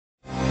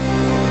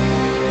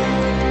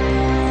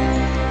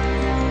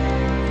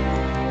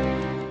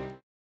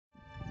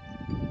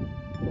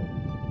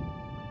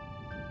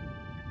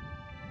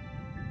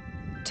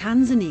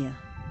Tanzania.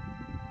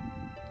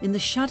 In the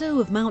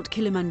shadow of Mount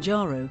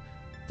Kilimanjaro,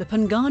 the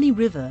Pangani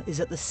River is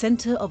at the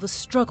centre of a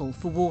struggle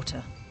for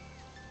water.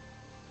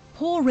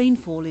 Poor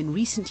rainfall in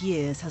recent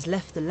years has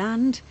left the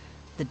land,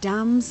 the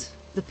dams,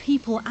 the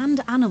people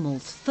and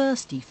animals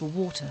thirsty for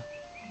water.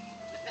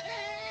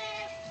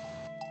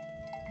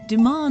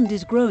 Demand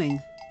is growing,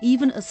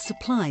 even as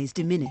supplies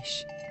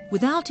diminish.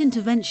 Without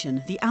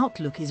intervention, the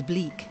outlook is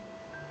bleak.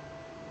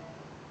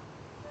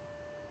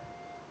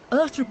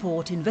 Earth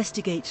Report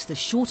investigates the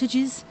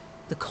shortages,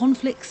 the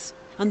conflicts,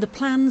 and the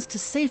plans to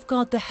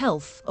safeguard the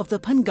health of the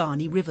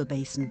Pangani River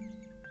basin.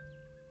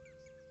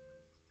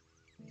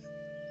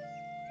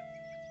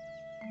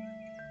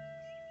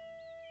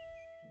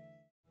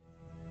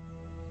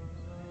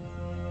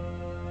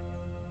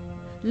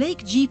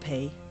 Lake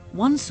Jipe,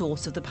 one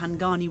source of the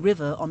Pangani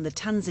River on the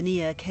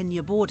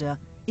Tanzania-Kenya border,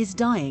 is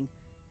dying.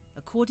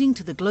 According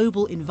to the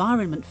Global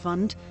Environment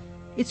Fund,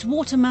 its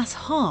water mass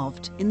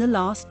halved in the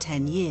last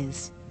 10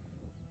 years.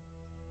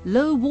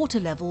 Low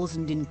water levels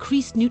and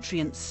increased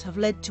nutrients have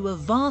led to a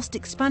vast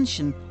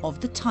expansion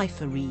of the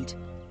taifa reed.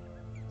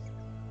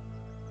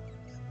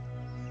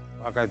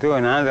 Wakati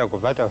wanaanza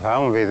kupata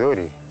fahamu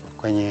vizuri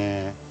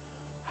kwenye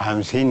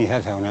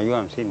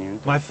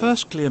My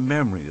first clear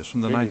memory is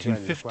from the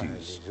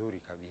 1950s.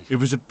 It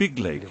was a big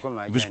lake,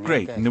 it was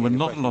great, and there were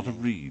not a lot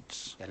of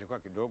reeds.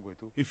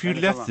 If you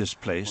left this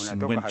place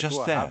and went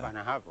just there,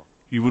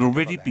 you would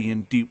already be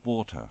in deep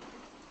water.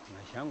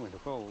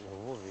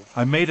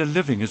 I made a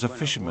living as a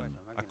fisherman.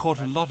 I caught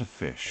a lot of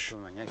fish.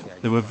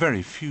 There were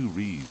very few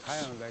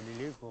reeds.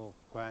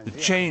 The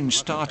change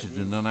started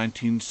in the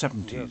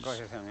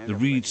 1970s. The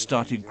reeds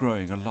started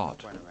growing a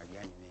lot.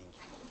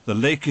 The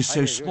lake is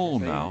so small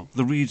now,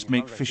 the reeds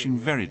make fishing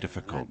very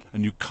difficult,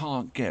 and you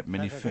can't get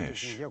many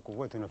fish.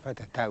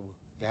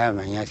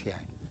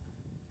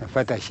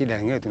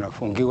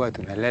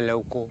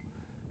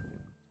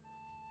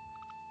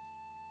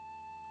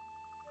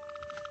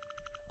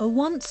 A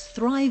once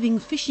thriving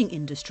fishing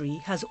industry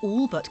has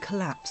all but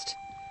collapsed.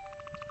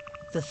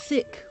 The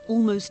thick,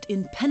 almost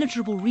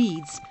impenetrable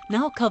reeds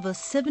now cover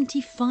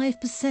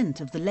 75%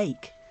 of the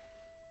lake.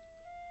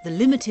 The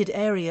limited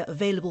area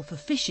available for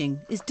fishing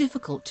is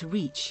difficult to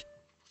reach.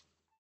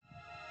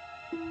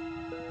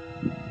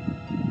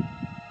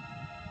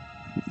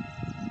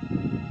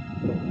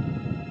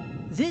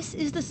 This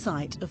is the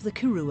site of the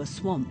Kirua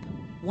Swamp,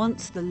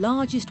 once the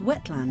largest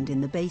wetland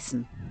in the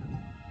basin.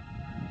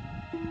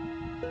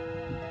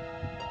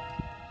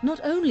 Not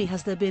only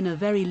has there been a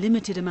very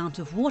limited amount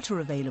of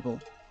water available,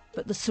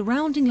 but the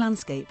surrounding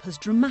landscape has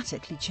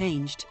dramatically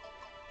changed.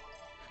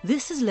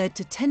 This has led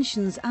to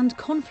tensions and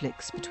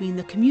conflicts between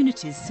the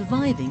communities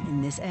surviving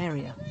in this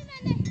area.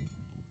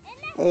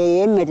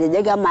 Since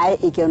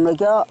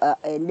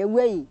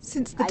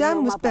the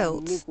dam was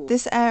built,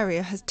 this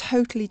area has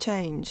totally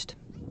changed.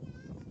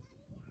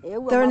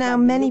 There are now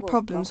many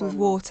problems with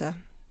water.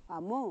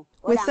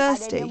 We're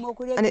thirsty,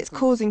 and it's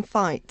causing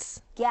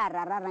fights.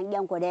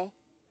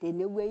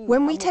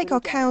 When we take our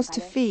cows to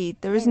feed,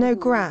 there is no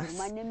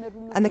grass,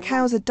 and the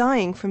cows are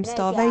dying from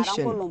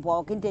starvation.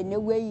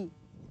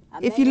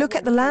 If you look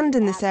at the land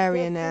in this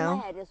area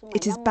now,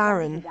 it is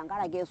barren.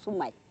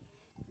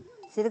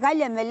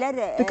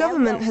 The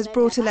government has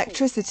brought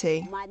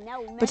electricity,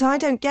 but I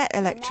don't get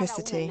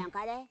electricity.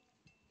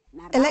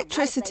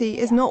 Electricity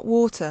is not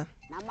water.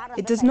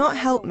 It does not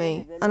help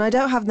me, and I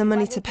don't have the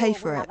money to pay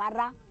for it.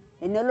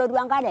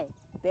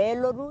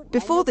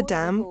 Before the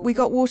dam, we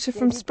got water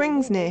from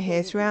springs near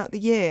here throughout the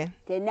year.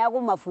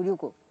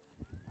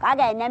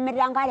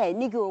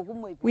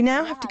 We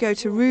now have to go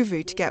to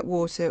Ruvu to get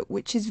water,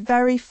 which is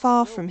very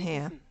far from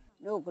here.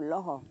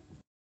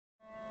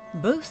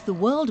 Both the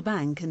World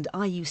Bank and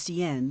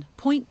IUCN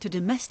point to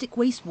domestic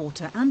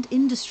wastewater and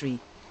industry,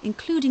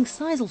 including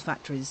sisal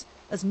factories,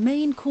 as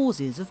main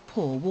causes of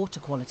poor water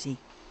quality.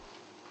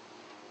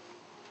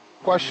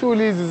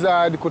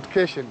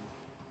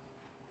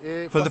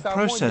 For the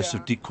process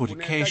of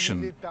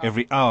decortication,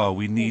 every hour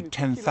we need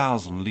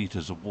 10,000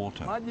 litres of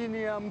water.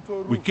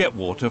 We get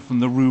water from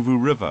the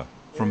Ruvu River,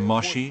 from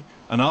Moshi,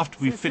 and after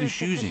we finish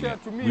using it,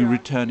 we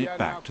return it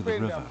back to the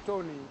river.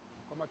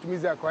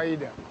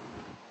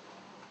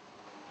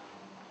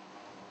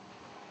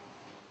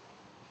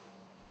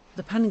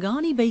 The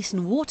Pangani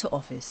Basin Water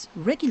Office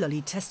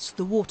regularly tests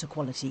the water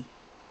quality.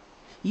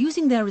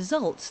 Using their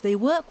results, they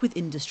work with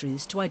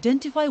industries to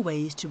identify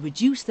ways to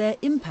reduce their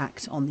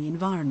impact on the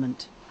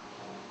environment.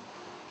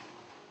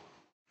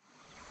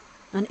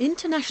 An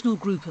international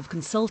group of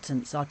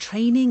consultants are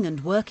training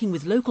and working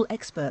with local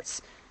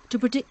experts to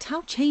predict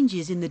how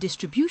changes in the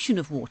distribution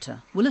of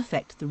water will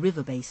affect the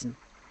river basin.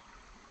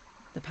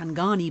 The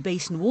Pangani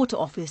Basin Water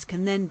Office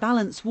can then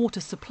balance water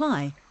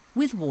supply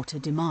with water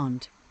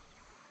demand.